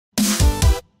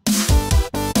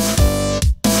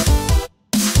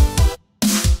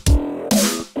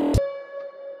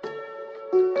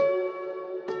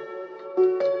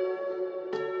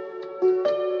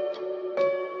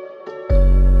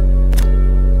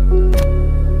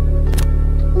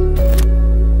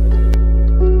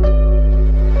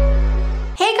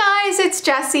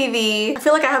Jessii Vee. I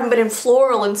feel like I haven't been in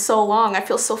floral in so long. I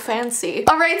feel so fancy.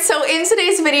 Alright, so in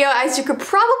today's video, as you could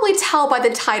probably tell by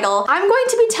the title, I'm going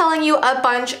to be telling you a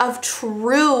bunch of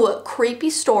true creepy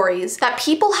stories that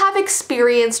people have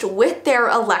experienced with their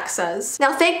Alexas.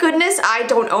 Now, thank goodness I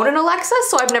don't own an Alexa,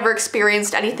 so I've never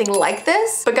experienced anything like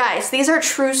this. But guys, these are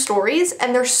true stories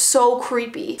and they're so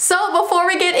creepy. So before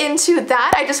we get into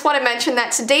that, I just want to mention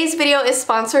that today's video is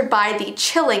sponsored by the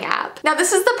Chilling app. Now,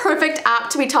 this is the perfect app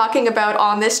to be talking about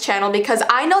on this channel because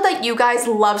I know that you guys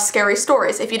love scary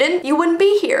stories. If you didn't, you wouldn't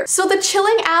be here. So the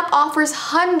Chilling app offers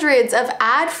hundreds of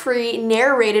ad-free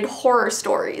narrated horror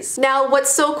stories. Now,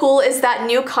 what's so cool is that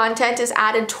new content is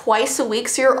added twice a week,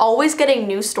 so you're always getting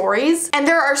new stories. And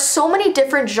there are so many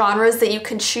different genres that you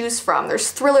can choose from. There's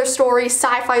thriller stories,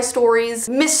 sci-fi stories,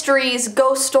 mysteries,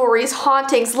 ghost stories,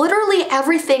 hauntings, literally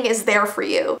everything is there for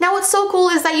you. Now, what's so cool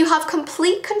is that you have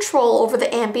complete control over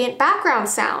the ambient background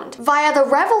sound via the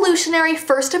revolutionary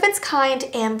first of its kind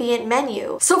ambient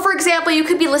menu. So for example, you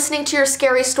could be listening to your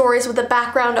scary stories with a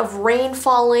background of rain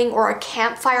falling or a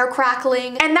campfire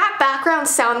crackling, and that background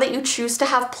sound that you choose to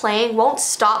have playing won't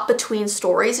stop between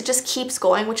stories. It just keeps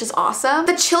going, which is awesome.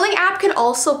 The Chilling app can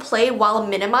also play while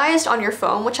minimized on your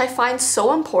phone, which I find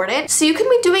so important, so you can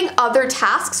be doing other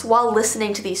tasks while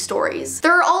listening to these stories.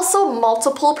 There are also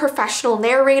multiple professional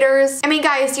narrators. I mean,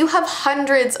 guys, you have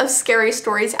hundreds of scary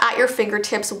stories at your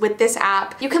fingertips with this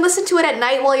app. You can listen to it at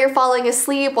night while you're falling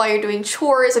asleep, while you're doing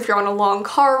chores, if you're on a long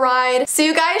car ride. So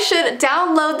you guys should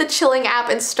download the Chilling app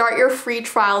and start your free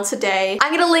trial today.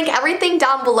 I'm gonna link everything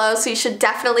down below, so you should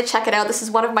definitely check it out. This is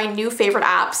one of my new favorite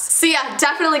apps. So yeah,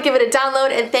 definitely give it a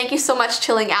download, and thank you so much,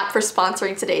 Chilling app, for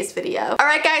sponsoring today's video.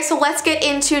 Alright guys, so let's get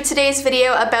into today's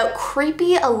video about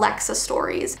creepy Alexa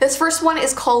stories. This first one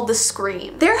is called The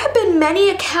Scream. There have been many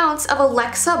accounts of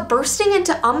Alexa bursting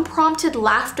into unprompted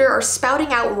laughter or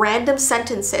spouting out random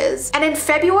sentences. And in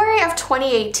February of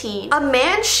 2018, a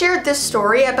man shared this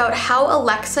story about how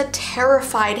Alexa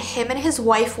terrified him and his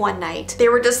wife one night. They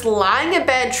were just lying in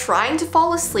bed trying to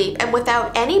fall asleep, and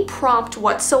without any prompt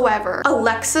whatsoever,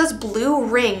 Alexa's blue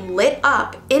ring lit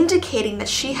up, indicating that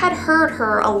she had heard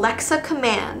her Alexa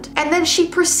command. And then she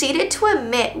proceeded to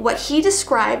emit what he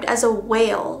described as a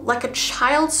wail, like a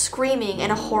child screaming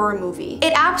in a horror movie.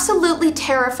 It absolutely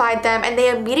terrified them, and they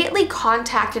immediately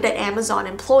contacted an Amazon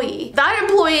employee. That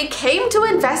employee came to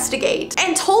investigate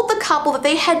and told the couple that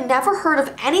they had never heard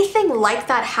of anything like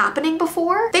that happening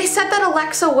before. They said that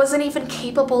Alexa wasn't even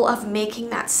capable of making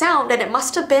that sound, and it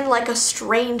must have been like a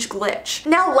strange glitch.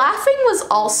 Now, laughing was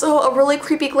also a really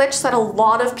creepy glitch that a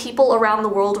lot of people around the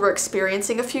world were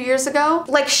experiencing a few years ago.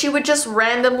 Like, she would just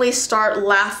randomly start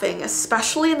laughing,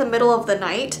 especially in the middle of the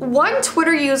night. One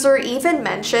Twitter user even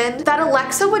mentioned that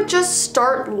Alexa would just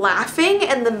start laughing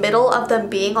in the middle of them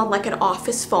being on like an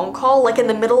office phone call, like in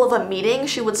the middle of a meeting,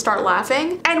 she would start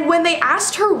laughing. And when they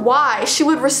asked her why, she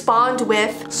would respond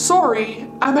with, "Sorry,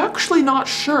 I'm actually not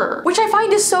sure." Which I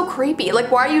find is so creepy.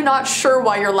 Like, why are you not sure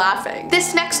why you're laughing?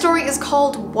 This next story is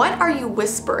called What Are You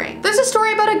Whispering? There's a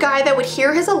story about a guy that would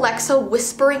hear his Alexa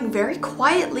whispering very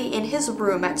quietly in his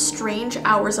room at strange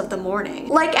hours of the morning.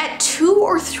 Like at 2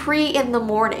 or 3 in the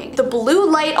morning. The blue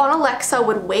light on Alexa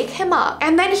would wake him up,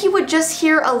 and then he would just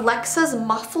hear Alexa's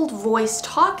muffled voice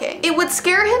talking. It would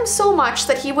scare him so much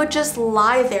that he would just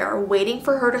lie there waiting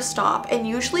for her to stop, and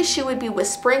usually she would be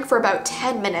whispering for about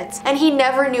 10 minutes, and he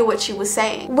never knew what she was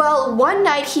saying. Well, one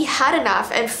night he had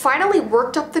enough and finally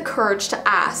worked up the courage to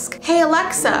ask, "Hey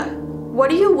Alexa, what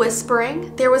are you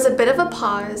whispering?" There was a bit of a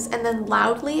pause, and then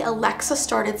loudly Alexa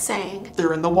started saying,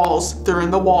 "They're in the walls, they're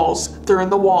in the walls, they're in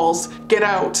the walls, get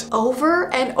out."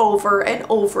 Over and over and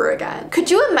over again.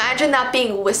 Could you imagine that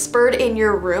being whispered in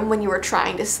your room when you were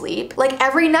trying to sleep? Like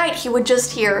every night he would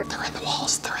just hear, "They're in the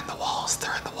walls, they're in the walls,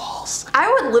 they're in the walls."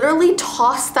 I would literally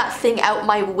toss that thing out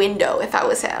my window if I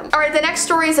was him. Alright, the next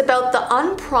story is about the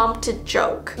unprompted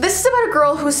joke. This is about a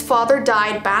girl whose father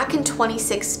died back in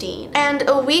 2016, and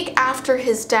a week after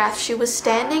his death, she was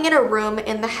standing in a room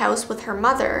in the house with her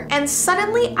mother, and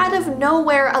suddenly out of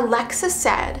nowhere, Alexa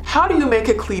said, "How do you make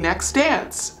a Kleenex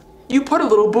dance? You put a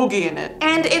little boogie in it."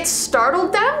 And it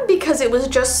startled them because it was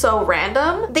just so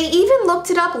random. They even looked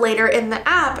it up later in the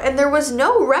app, and there was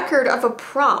no record of a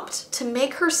prompt to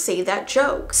make her say that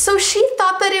joke. So she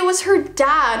thought that it was her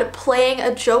dad playing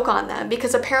a joke on them,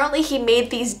 because apparently he made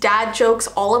these dad jokes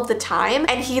all of the time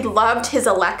and he loved his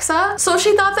Alexa. So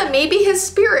she thought that maybe his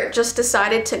spirit just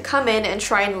decided to come in and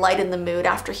try and lighten the mood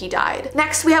after he died.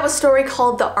 Next, we have a story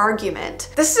called The Argument.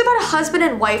 This is about a husband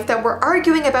and wife that were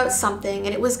arguing about something,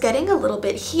 and it was getting getting a little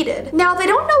bit heated. Now, they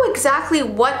don't know exactly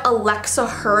what Alexa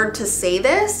heard to say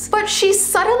this, but she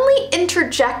suddenly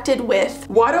interjected with,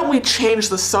 "Why don't we change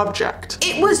the subject?"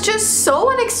 It was just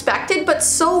so unexpected, but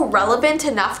so relevant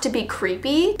enough to be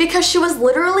creepy, because she was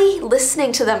literally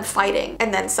listening to them fighting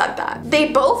and then said that. They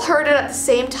both heard it at the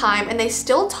same time, and they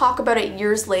still talk about it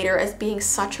years later as being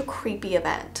such a creepy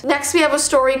event. Next, we have a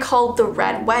story called The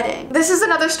Red Wedding. This is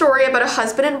another story about a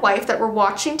husband and wife that were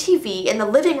watching TV in the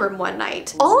living room one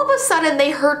night. All of a sudden,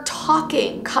 they heard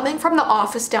talking coming from the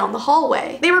office down the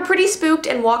hallway. They were pretty spooked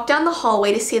and walked down the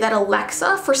hallway to see that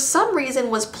Alexa, for some reason,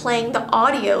 was playing the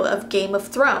audio of Game of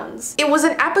Thrones. It was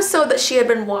an episode that she had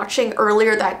been watching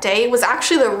earlier that day. It was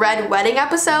actually the Red Wedding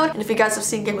episode, and if you guys have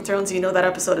seen Game of Thrones, you know that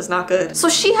episode is not good. So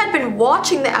she had been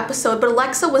watching the episode, but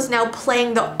Alexa was now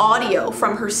playing the audio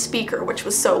from her speaker, which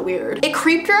was so weird. It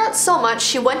creeped her out so much,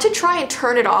 she went to try and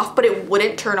turn it off, but it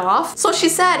wouldn't turn off. So she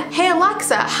said, "Hey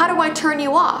Alexa, how do I turn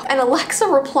you off?" And Alexa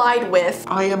replied with,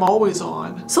 "I am always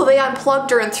on." So they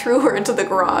unplugged her and threw her into the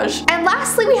garage. And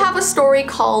lastly, we have a story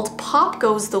called Pop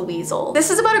Goes the Weasel. This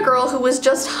is about a girl who was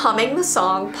just humming the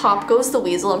song Pop Goes the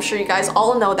Weasel. I'm sure you guys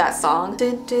all know that song.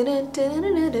 You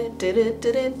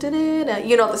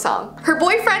know the song. Her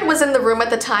boyfriend was in the room at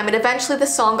the time, and eventually the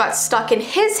song got stuck in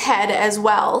his head as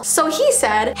well. So he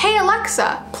said, "Hey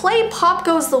Alexa, play Pop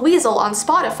Goes the Weasel on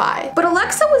Spotify." But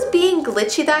Alexa was being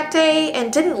glitchy that day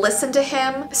and didn't listen to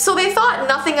him, so they thought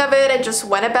nothing of it and just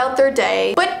went about their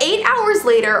day. But 8 hours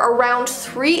later, around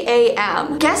 3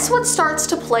 a.m., guess what starts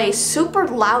to play super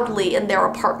loudly in their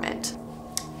apartment?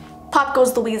 Pop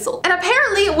Goes the Weasel. And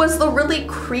apparently it was the really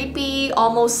creepy,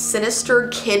 almost sinister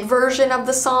kid version of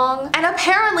the song. And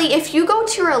apparently if you go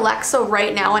to your Alexa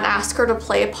right now and ask her to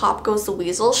play Pop Goes the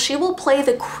Weasel, she will play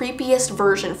the creepiest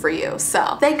version for you.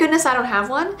 So thank goodness I don't have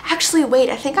one. Actually, wait,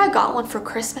 I think I got one for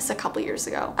Christmas a couple years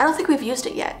ago. I don't think we've used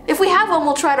it yet. If we have one,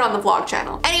 we'll try it on the vlog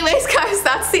channel. Anyways, guys,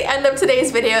 that's the end of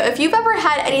today's video. If you've ever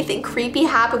had anything creepy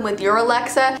happen with your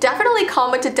Alexa, definitely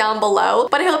comment it down below.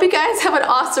 But I hope you guys have an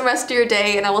awesome rest of your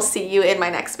day, and I will see you in my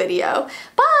next video.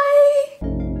 Bye!